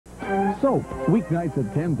Soap, weeknights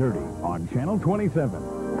at 10:30 on Channel 27.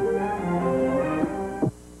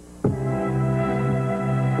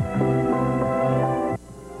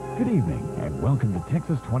 Good evening, and welcome to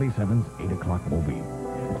Texas 27's 8 o'clock movie.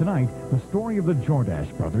 Tonight, the story of the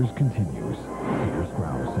Jordache brothers continues. Peter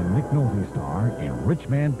Strauss and Nick Nolte star in Rich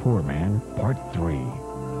Man, Poor Man, Part 3.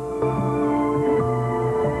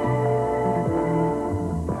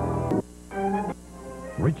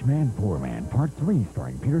 Rich Man, Poor Man, Part 3,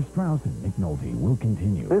 starring Peter Strauss and Nick Nolte, will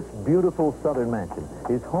continue. This beautiful southern mansion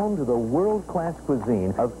is home to the world-class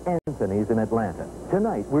cuisine of Anthony's in Atlanta.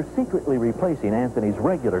 Tonight, we're secretly replacing Anthony's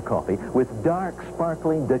regular coffee with dark,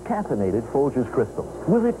 sparkling, decaffeinated Folgers crystals.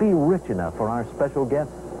 Will it be rich enough for our special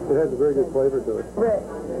guests? It has a very good flavor to it. Rich.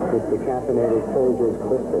 It's decaffeinated Folgers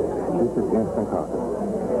crystals. This is instant coffee.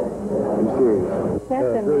 I'm serious.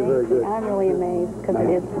 That's very, very good. I'm really amazed because it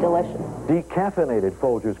is delicious. Decaffeinated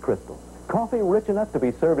Folgers crystals. Coffee rich enough to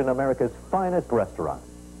be served in America's finest restaurant.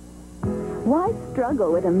 Why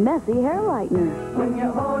struggle with a messy hair lightener? When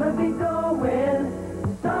you wanna be going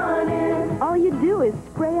sun-in. All you do is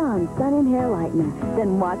spray on Sun-In hair lightener,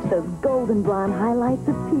 then watch those golden blonde highlights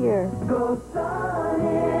appear. Go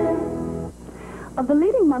sun-in. Of the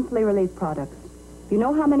leading monthly relief products, you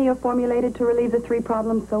know how many are formulated to relieve the 3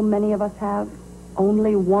 problems so many of us have?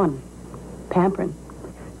 Only one. Pamprin.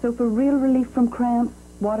 So for real relief from cramps,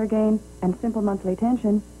 water gain, and simple monthly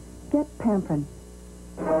tension, get Pamprin.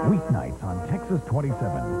 Weeknights on Texas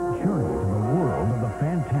 27. Journey to the world of the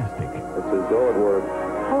fantastic. It's as though it were...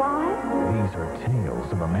 These are tales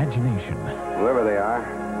of imagination. Whoever they are,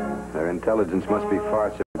 their intelligence must be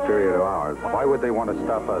far superior to ours. Why would they want to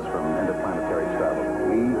stop us from interplanetary travel?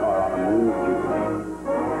 We are on a move, Jupiter.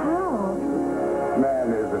 How?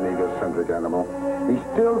 Man is an egocentric animal. He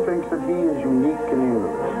still thinks that he is unique in the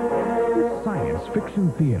universe. Science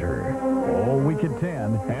fiction theater. All week at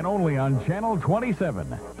 10 and only on Channel 27.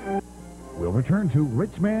 We'll return to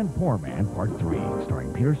Rich Man, Poor Man, Part 3,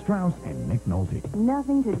 starring Peter Strauss and Nick Nolte.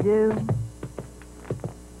 Nothing to do.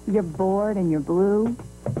 You're bored and you're blue.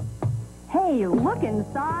 Hey, look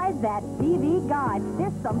inside that TV guide.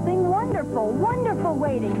 There's something wonderful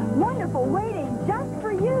waiting just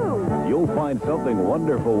for you. You'll find something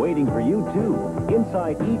wonderful waiting for you, too,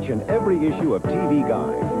 inside each and every issue of TV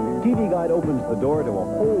Guide. TV Guide opens the door to a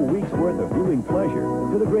whole week's worth of viewing pleasure,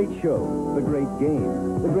 to the great shows, the great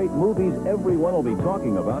games, the great movies everyone will be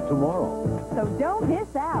talking about tomorrow. So don't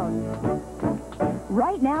miss out.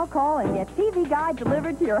 Right now, call and get TV Guide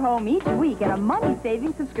delivered to your home each week at a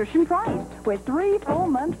money-saving subscription price with 3 full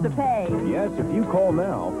months to pay. Yes, if you call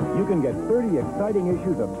now, you can get 30 exciting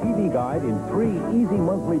issues of TV Guide in 3 easy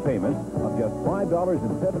monthly payments of just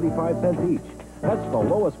 $5.75 each. That's the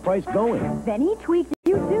lowest price going. Then each week,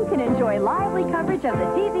 you too can enjoy lively coverage of the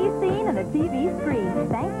TV scene and the TV screen,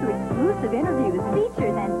 thanks to exclusive interviews,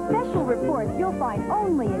 features, and special reports you'll find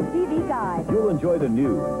only in TV Guide. You'll enjoy the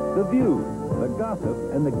news, the views, the gossip,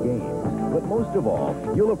 and the games. But most of all,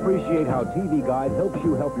 you'll appreciate how TV Guide helps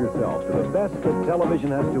you help yourself to the best that television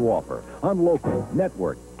has to offer on local,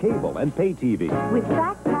 network, cable, and pay TV. With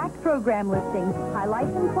fact-packed program listings,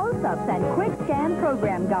 highlights and close-ups, and quick-scan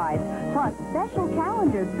program guides, plus special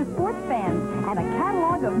calendars for sports fans, and a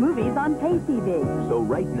catalog of movies on pay TV. So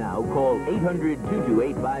right now, call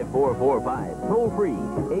 800-228-5445. Toll free,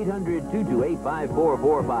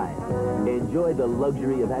 800-228-5445. Enjoy the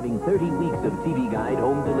luxury of having 30 weeks of TV Guide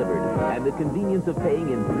home delivered, and the convenience of paying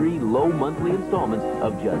in 3 low monthly installments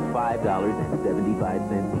of just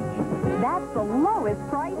 $5.75 each. That's the lowest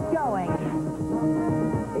price going.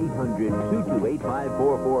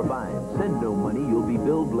 800-228-5445. Send no money, you'll be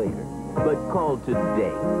billed later. But call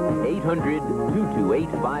today.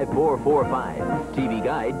 800-228-5445. TV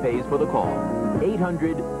Guide pays for the call.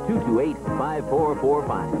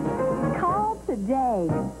 800-228-5445. Call today.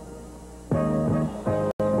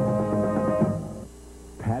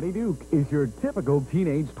 Patty Duke is your typical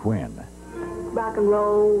teenage twin. Rock and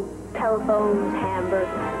roll, telephones, hamburgers.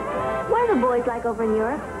 What are the boys like over in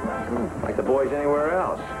Europe? Like the boys anywhere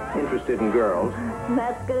else. Interested in girls.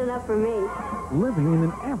 That's good enough for me. Living in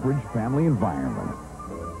an average family environment.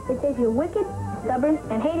 It says you're wicked, stubborn,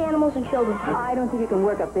 and hate animals and children. I don't think you can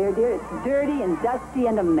work up there, dear. It's dirty and dusty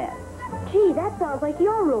and a mess. Gee, that sounds like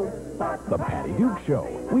your room. The Patty Duke Show,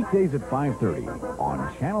 weekdays at 5:30 on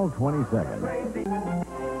Channel 27.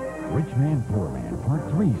 Rich Man, Poor Man, Part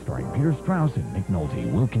 3, starring Peter Strauss and Nick Nolte,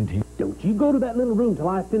 will continue. Don't you go to that little room till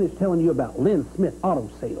I finish telling you about Lynn Smith Auto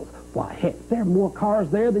Sales. Why, heck, there are more cars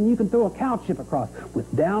there than you can throw a cow chip across, with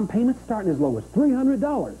down payments starting as low as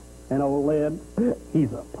 $300. And old Lynn,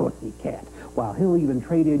 he's a pussy cat. While he'll even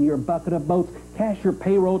trade in your bucket of boats, cash your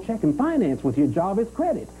payroll check, and finance with your job as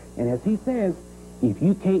credit. And as he says, if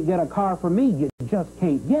you can't get a car from me, you just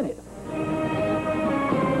can't get it.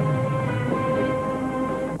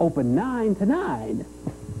 Open 9 to 9.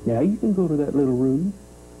 Now you can go to that little room.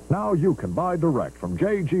 Now you can buy direct from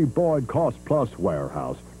J.G. Boyd Cost Plus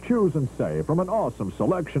Warehouse. Choose and save from an awesome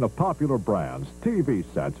selection of popular brands, TV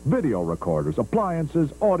sets, video recorders,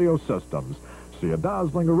 appliances, audio systems. See a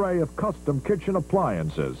dazzling array of custom kitchen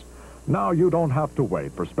appliances. Now you don't have to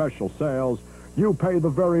wait for special sales. You pay the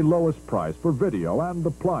very lowest price for video and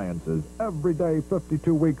appliances every day,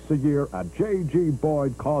 52 weeks a year at J.G.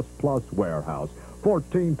 Boyd Cost Plus Warehouse,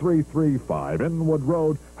 14335 Inwood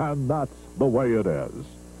Road, and that's the way it is.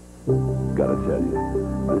 Gotta tell you,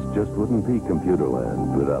 this just wouldn't be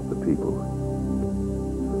Computerland without the people.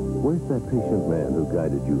 Where's that patient man who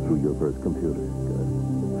guided you through your first computer?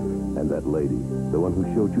 And that lady, the one who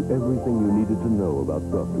showed you everything you needed to know about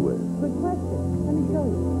software? Good question. Let me show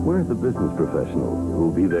you. Where's the business professionals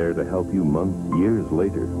who'll be there to help you months, years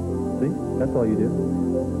later? See? That's all you do.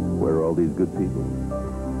 Where are all these good people?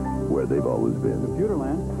 Where they've always been.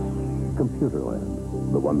 Computerland.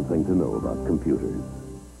 Computerland. The one thing to know about computers.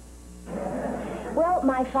 Well,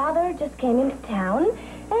 my father just came into town, and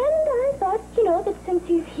I thought, you know, that since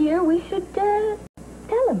he's here, we should, tell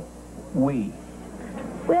him. We.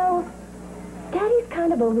 Well, Daddy's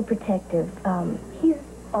kind of overprotective. He's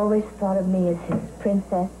always thought of me as his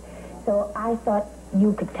princess, so I thought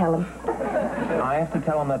you could tell him. I have to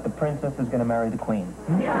tell him that the princess is going to marry the queen.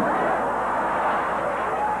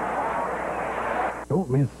 Don't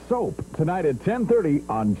miss Soap tonight at 10:30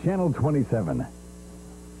 on Channel 27.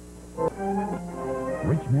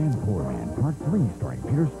 Rich Man, Poor Man, Part 3, starring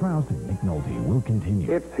Peter Strauss and Nick Nolte, will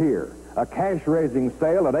continue. It's here. A cash-raising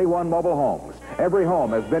sale at A1 Mobile Homes. Every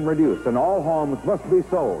home has been reduced, and all homes must be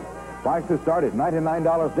sold. Prices start at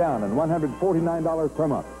 $99 down and $149 per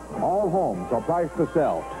month. All homes are priced to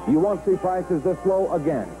sell. You won't see prices this low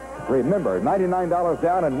again. Remember, $99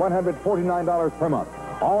 down and $149 per month.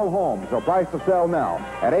 All homes are priced to sell now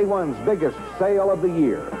at A1's biggest sale of the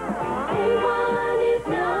year. A1 is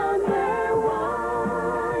number one.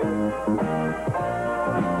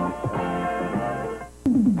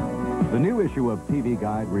 The new issue of TV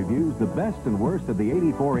Guide reviews the best and worst of the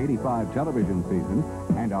 84-85 television season,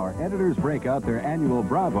 and our editors break out their annual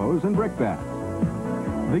Bravos and brickbats.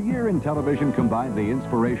 The year in television combined the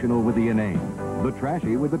inspirational with the inane, the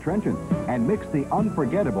trashy with the trenchant, and mixed the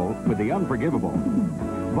unforgettable with the unforgivable.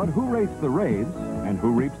 But who rates the raids and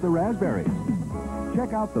who reaps the raspberries?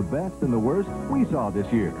 Check out the best and the worst we saw this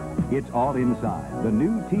year. It's all inside the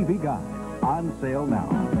new TV Guide, on sale now.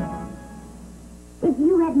 If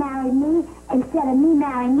you had married me instead of me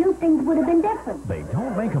marrying you, things would have been different. They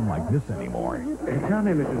don't make them like this anymore. Tell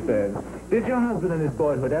me, Mrs. Burns, did your husband in his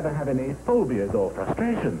boyhood ever have any phobias or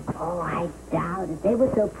frustrations? Oh, I doubt it. They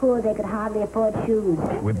were so poor they could hardly afford shoes.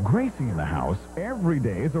 With Gracie in the house, every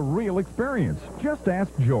day is a real experience. Just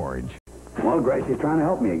ask George. Well, Gracie's trying to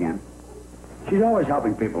help me again. She's always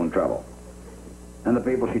helping people in trouble. And the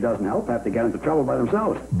people she doesn't help have to get into trouble by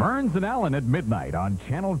themselves. Burns and Allen at midnight on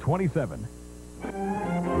Channel 27.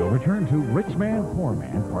 We'll return to Rich Man, Poor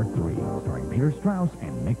Man, Part 3, starring Peter Strauss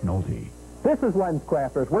and Nick Nolte. This is Lens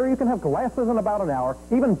Crafters, where you can have glasses in about an hour,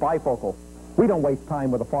 even bifocal. We don't waste time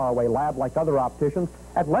with a faraway lab like other opticians.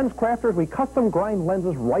 At Lens Crafters, we custom grind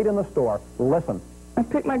lenses right in the store. Listen. I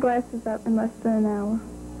picked my glasses up in less than an hour.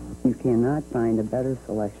 You cannot find a better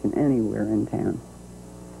selection anywhere in town.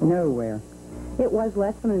 Nowhere. It was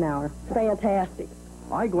less than an hour. Fantastic.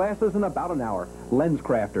 Eyeglasses in about an hour. Lens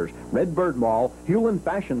Crafters, Redbird Mall, Hewlin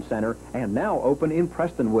Fashion Center, and now open in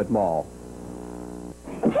Prestonwood Mall.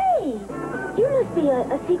 Hey, you must be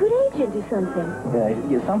a secret agent or something.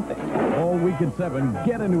 Yeah, something. All week at 7,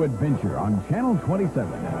 get into adventure on Channel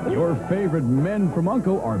 27. Your favorite men from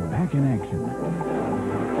Uncle are back in action.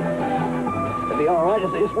 It'd be all right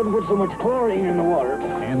if they just wouldn't put so much chlorine in the water.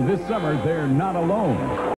 And this summer, they're not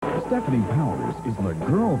alone. Stephanie Powers is the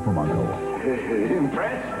girl from Uncle.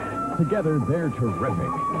 Impressed? Together, they're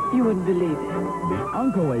terrific. You wouldn't believe it. The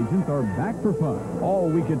Uncle Agents are back for fun all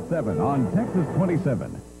week at 7 on Texas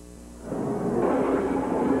 27.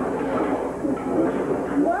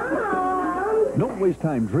 Don't waste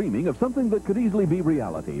time dreaming of something that could easily be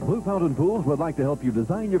reality. Blue Fountain Pools would like to help you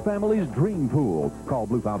design your family's dream pool. Call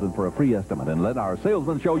Blue Fountain for a free estimate and let our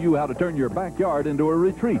salesman show you how to turn your backyard into a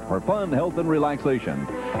retreat for fun, health, and relaxation.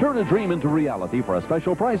 Turn a dream into reality for a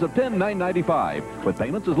special price of $10,995 with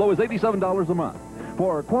payments as low as $87 a month.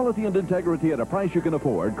 For quality and integrity at a price you can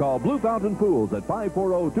afford, call Blue Fountain Pools at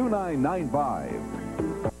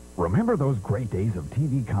 540-2995. Remember those great days of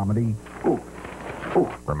TV comedy?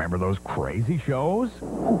 Remember those crazy shows?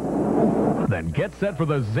 Then get set for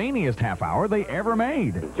the zaniest half hour they ever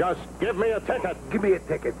made. Just give me a ticket. Give me a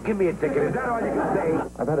ticket. Give me a ticket. Is that all you can say?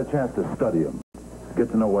 I've had a chance to study him, get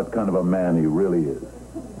to know what kind of a man he really is.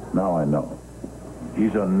 Now I know.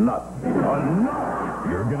 He's a nut. A nut!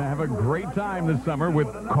 You're going to have a great time this summer with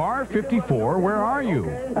Car 54, Where Are You?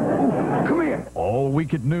 Come here. All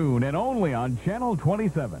week at noon and only on Channel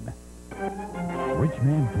 27. Rich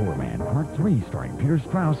Man, Poor Man, Part 3, starring Peter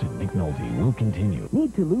Strauss and Nick Nolte, will continue.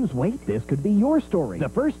 Need to lose weight? This could be your story. The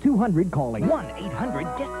first 200 calling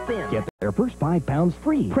 1-800-GET-THIN. Get their first 5 pounds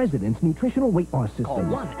free. President's nutritional weight loss system. Call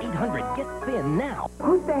 1-800-GET-THIN now.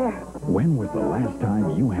 Who's there? When was the last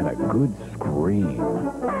time you had a good scream?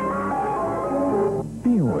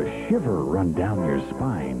 Feel a shiver run down your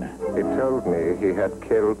spine. He told me he had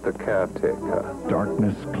killed the caretaker.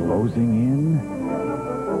 Darkness closing in?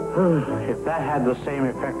 If that had the same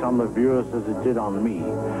effect on the viewers as it did on me,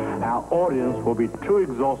 our audience will be too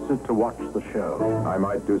exhausted to watch the show. I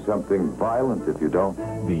might do something violent if you don't.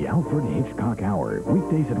 The Alfred Hitchcock Hour,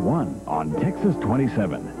 weekdays at 1 on Texas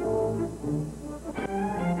 27.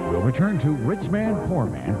 We'll return to Rich Man, Poor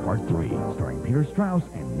Man, Part 3, starring Peter Strauss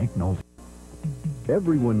and Nick Nolte.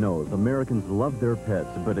 Everyone knows Americans love their pets,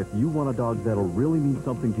 but if you want a dog that'll really mean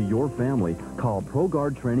something to your family, call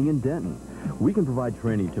ProGuard Training in Denton. We can provide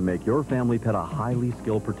training to make your family pet a highly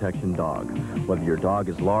skilled protection dog. Whether your dog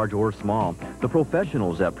is large or small, the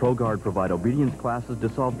professionals at ProGuard provide obedience classes to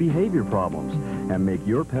solve behavior problems and make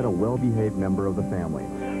your pet a well-behaved member of the family.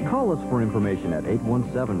 Call us for information at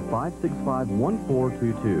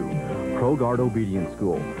 817-565-1422. ProGuard Obedience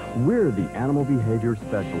School. We're the animal behavior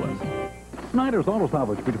specialists. Snyder's Auto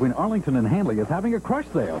Salvage between Arlington and Handley is having a crush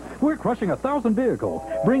sale. We're crushing 1,000 vehicles.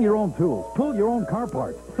 Bring your own tools. Pull your own car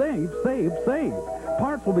parts. Save, save, save.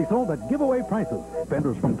 Parts will be sold at giveaway prices.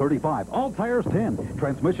 Fenders from $35. All tires $10.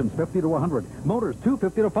 Transmissions $50 to $100. Motors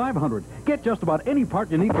 $250 to $500. Get just about any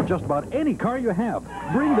part you need for just about any car you have.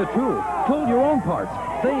 Bring the tools. Pull your own parts.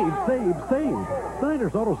 Save, save, save.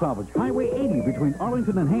 Snyder's Auto Salvage, Highway 80 between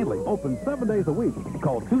Arlington and Handley. Open 7 days a week.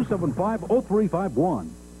 Call 275-0351.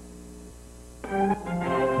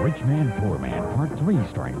 Rich Man, Poor Man, Part 3,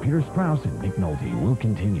 starring Peter Strauss and Nick Nolte, will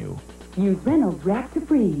continue. Use Reynolds Wrap to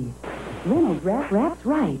freeze. Reynolds Wrap wraps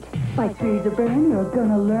right. Like trees are burn, you're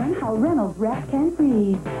gonna learn how Reynolds Wrap can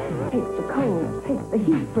freeze. Takes the cold, takes the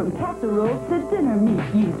heat from casseroles to dinner meat.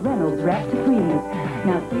 Use Reynolds Wrap to freeze.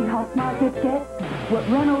 Now see how smart it gets? What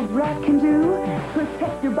Reynolds Wrap can do?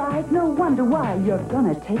 Protect your buys, no wonder why you're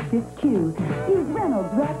gonna take this cue. Use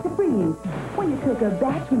Reynolds Wrap to freeze. When you cook a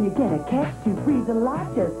batch, when you get a catch, to freeze a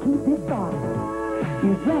lot, just keep this thought.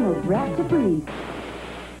 Use Reynolds Wrap to freeze.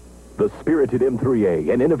 The Spirited M3A,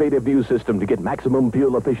 an innovative new system to get maximum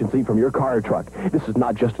fuel efficiency from your car or truck. This is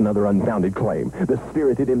not just another unfounded claim. The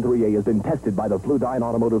Spirited M3A has been tested by the Fludyne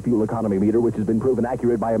Automotive Fuel Economy Meter, which has been proven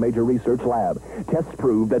accurate by a major research lab. Tests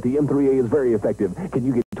prove that the M3A is very effective. Can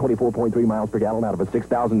you get 24.3 miles per gallon out of a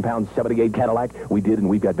 6,000-pound 78 Cadillac? We did, and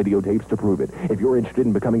we've got videotapes to prove it. If you're interested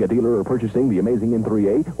in becoming a dealer or purchasing the amazing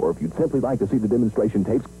M3A, or if you'd simply like to see the demonstration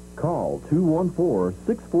tapes, call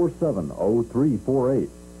 214-647-0348.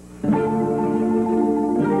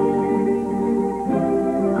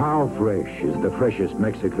 How fresh is the freshest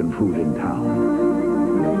Mexican food in town?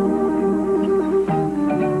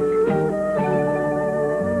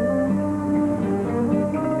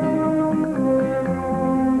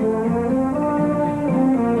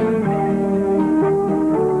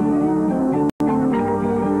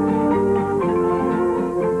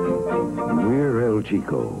 We're El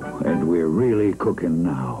Chico, and we're really cooking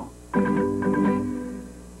now.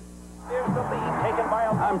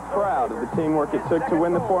 I'm proud of the teamwork it took to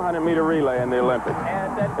win the 400-meter relay in the Olympics.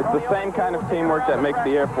 It's the same kind of teamwork that makes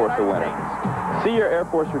the Air Force a winner. See your Air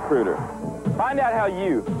Force recruiter. Find out how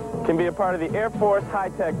you can be a part of the Air Force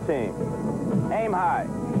high-tech team. Aim high.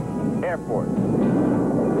 Air Force.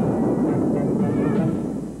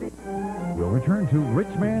 We'll return to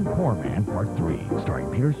Rich Man, Poor Man, Part 3, starring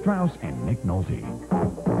Peter Strauss and Nick Nolte.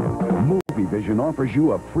 Movie Vision offers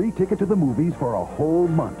you a free ticket to the movies for a whole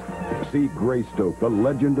month. See Greystoke, the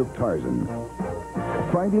Legend of Tarzan.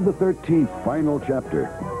 Friday the 13th, final chapter.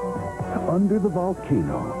 Under the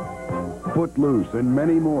Volcano. Footloose and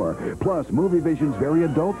many more. Plus, Movie Vision's very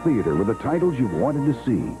adult theater with the titles you've wanted to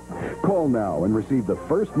see. Call now and receive the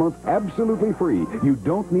first month absolutely free. You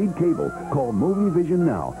don't need cable. Call Movie Vision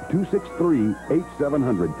now.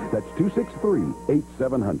 263-8700. That's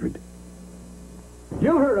 263-8700.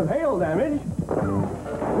 You heard of hail damage,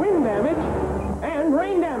 wind damage, and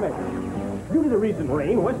rain damage. Due to the recent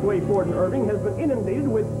rain, Westway Ford in Irving has been inundated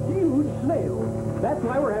with huge snails. That's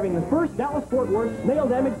why we're having the first Dallas-Fort Worth snail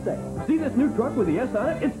damage sale. See this new truck with the S on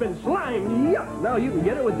it? It's been slimed. Yuck! Now you can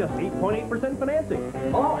get it with just 8.8%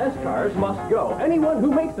 financing. All S-cars must go. Anyone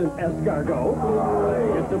who makes an S-car go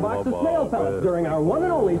gets a box of snail pellets during our one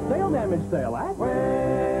and only snail damage sale at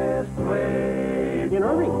West Wade. In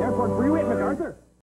Irving, Airport Freeway at MacArthur.